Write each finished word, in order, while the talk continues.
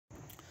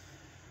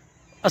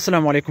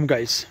Assalamu alaikum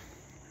guys.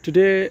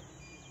 Today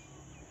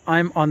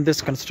I'm on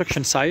this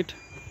construction site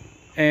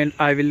and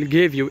I will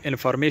give you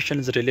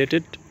information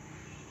related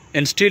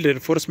in steel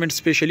reinforcement,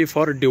 especially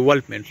for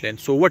development length.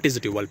 So what is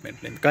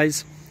development length,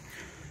 guys?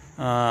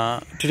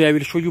 Today I will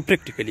show you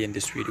practically in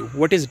this video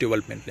what is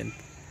development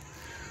length.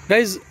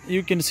 Guys,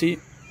 you can see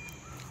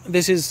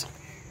this is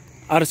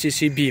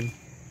RCC beam,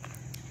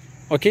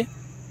 okay,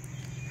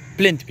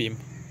 plinth beam,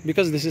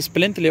 because this is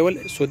plinth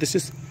level, so this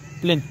is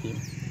plinth beam.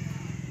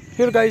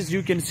 Here guys,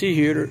 you can see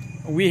here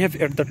we have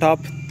at the top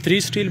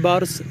 3 steel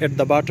bars, at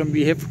the bottom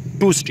we have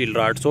 2 steel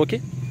rods.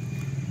 Okay,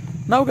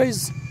 now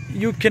guys,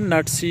 you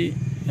cannot see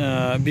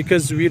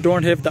because we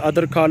don't have the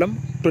other column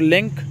to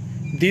link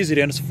these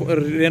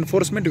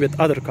reinforcement with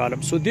other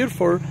columns. So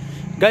therefore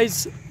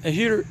guys,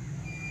 here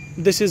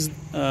this is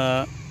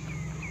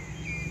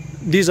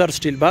these are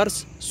steel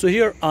bars. So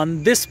here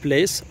on this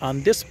place,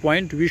 on this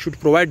point, we should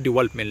provide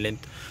development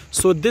length.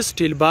 So this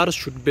steel bar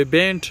should be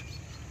bent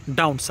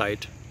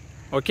downside,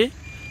 okay,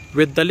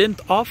 with the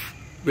length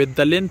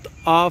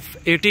of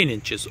 18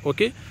 inches.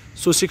 Okay,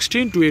 so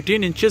 16 to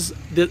 18 inches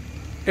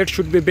it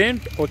should be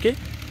bent, okay,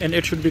 and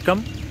it should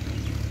become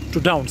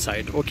to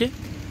downside. Okay,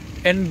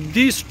 and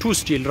these 2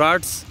 steel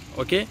rods,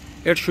 okay,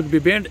 it should be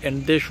bent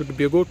and they should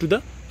be go to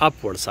the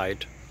upward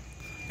side,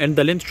 and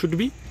the length should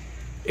be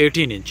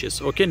 18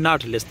 inches, okay,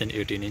 not less than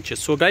 18 inches.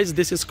 So guys,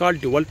 this is called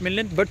development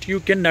length, but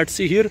you cannot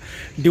see here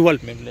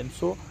development length.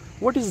 So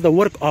what is the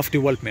work of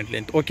development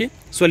length? Okay,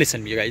 so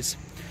listen me guys,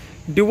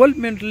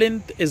 development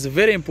length is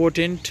very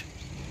important,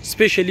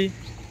 especially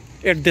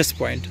at this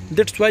point.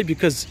 That's why,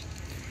 because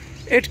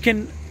it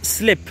can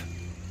slip,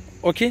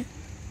 okay,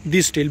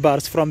 these steel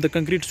bars from the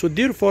concrete. So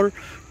therefore,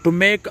 to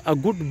make a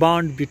good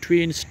bond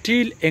between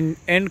steel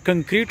and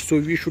concrete, so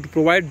we should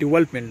provide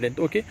development length.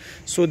 Okay,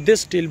 so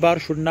this steel bar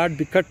should not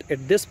be cut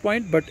at this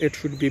point, but it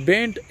should be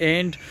bent,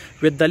 and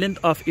with the length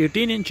of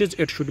 18 inches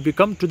it should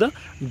become to the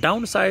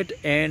downside,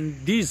 and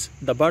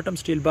the bottom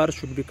steel bar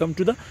should become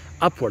to the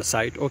upward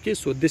side. Okay,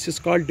 so this is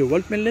called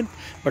development length,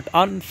 but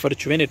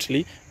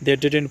unfortunately they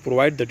didn't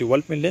provide the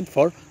development length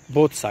for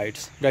both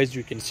sides, guys,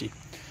 you can see.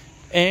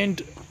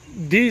 And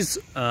these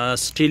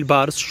steel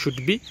bars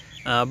should be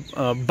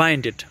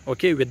binded,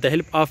 okay, with the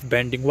help of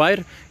bending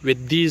wire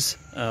with these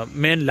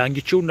main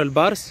longitudinal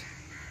bars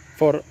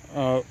for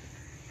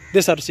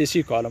this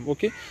RCC column.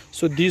 Okay,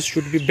 so these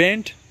should be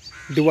bent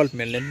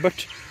development length,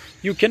 but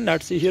you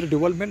cannot see here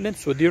development length,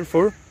 so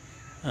therefore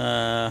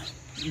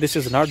this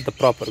is not the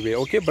proper way.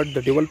 Okay, but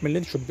the development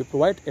length should be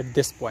provided at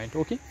this point.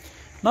 Okay,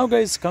 now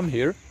guys, come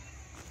here,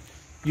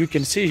 you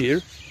can see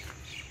here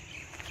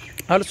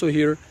also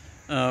here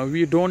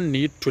we don't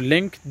need to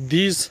link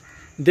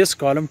this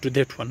column to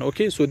that one.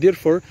 Okay, so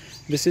therefore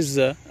this is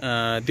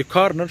the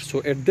corner,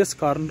 so at this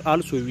corner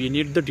also we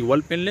need the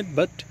development length,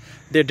 but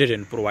they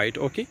didn't provide.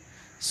 Okay,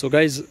 so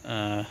guys,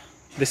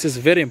 this is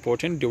very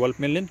important,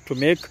 development length, to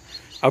make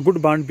a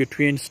good bond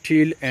between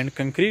steel and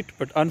concrete,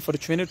 but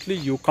unfortunately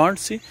you can't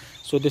see,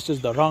 so this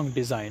is the wrong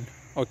design.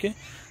 Okay,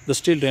 the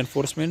steel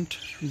reinforcement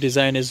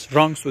design is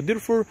wrong, so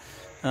therefore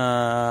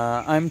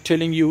I'm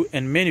telling you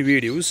in many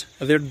videos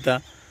that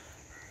the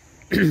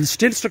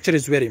steel structure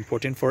is very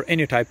important for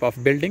any type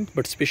of building,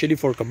 but especially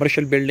for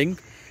commercial building,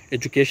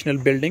 educational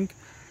building.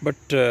 But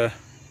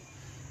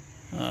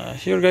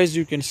here guys,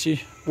 you can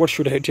see, what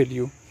should I tell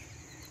you,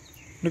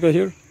 look at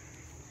here,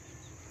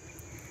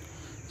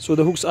 so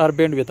the hooks are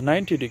bent with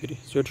 90 degree,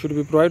 so it should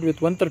be provided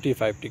with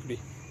 135 degree.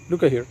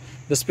 Look at here,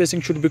 the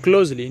spacing should be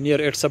closely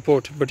near its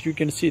support, but you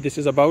can see this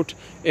is about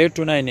 8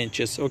 to 9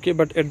 inches. Okay,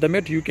 but at the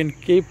mid you can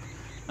keep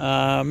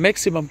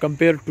maximum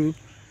compared to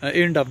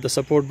end of the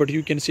support, but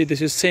you can see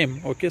this is same.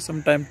 Okay,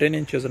 sometimes 10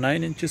 inches or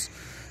 9 inches.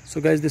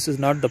 So guys, this is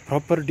not the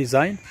proper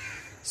design,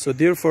 so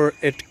therefore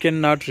it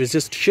cannot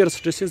resist shear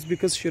stresses,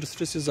 because shear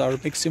stresses are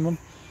maximum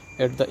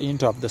at the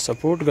end of the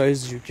support.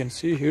 Guys, you can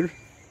see here,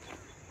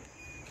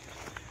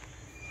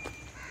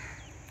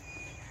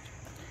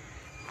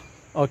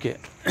 okay,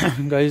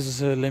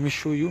 guys, let me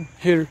show you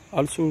here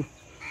also.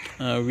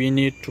 We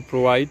need to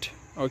provide,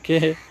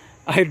 okay,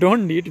 I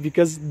don't need,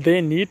 because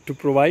they need to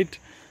provide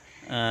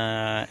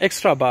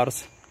extra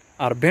bars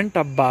or bent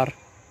up bar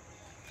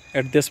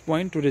at this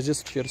point to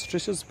resist shear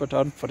stresses, but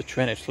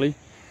unfortunately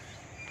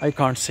I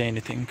can't say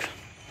anything.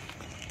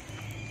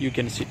 You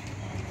can see,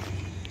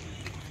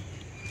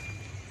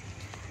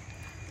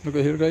 look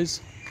at here guys,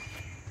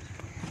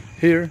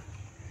 here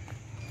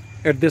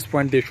at this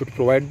point they should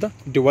provide the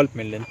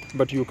development length,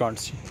 but you can't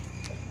see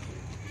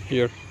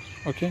here.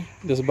 Okay,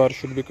 this bar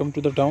should become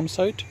to the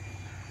downside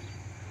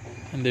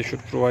and they should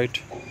provide.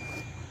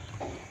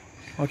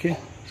 Okay,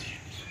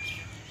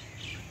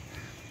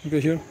 okay,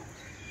 here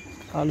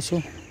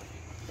also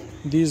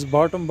these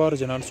bottom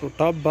bars and also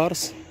top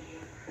bars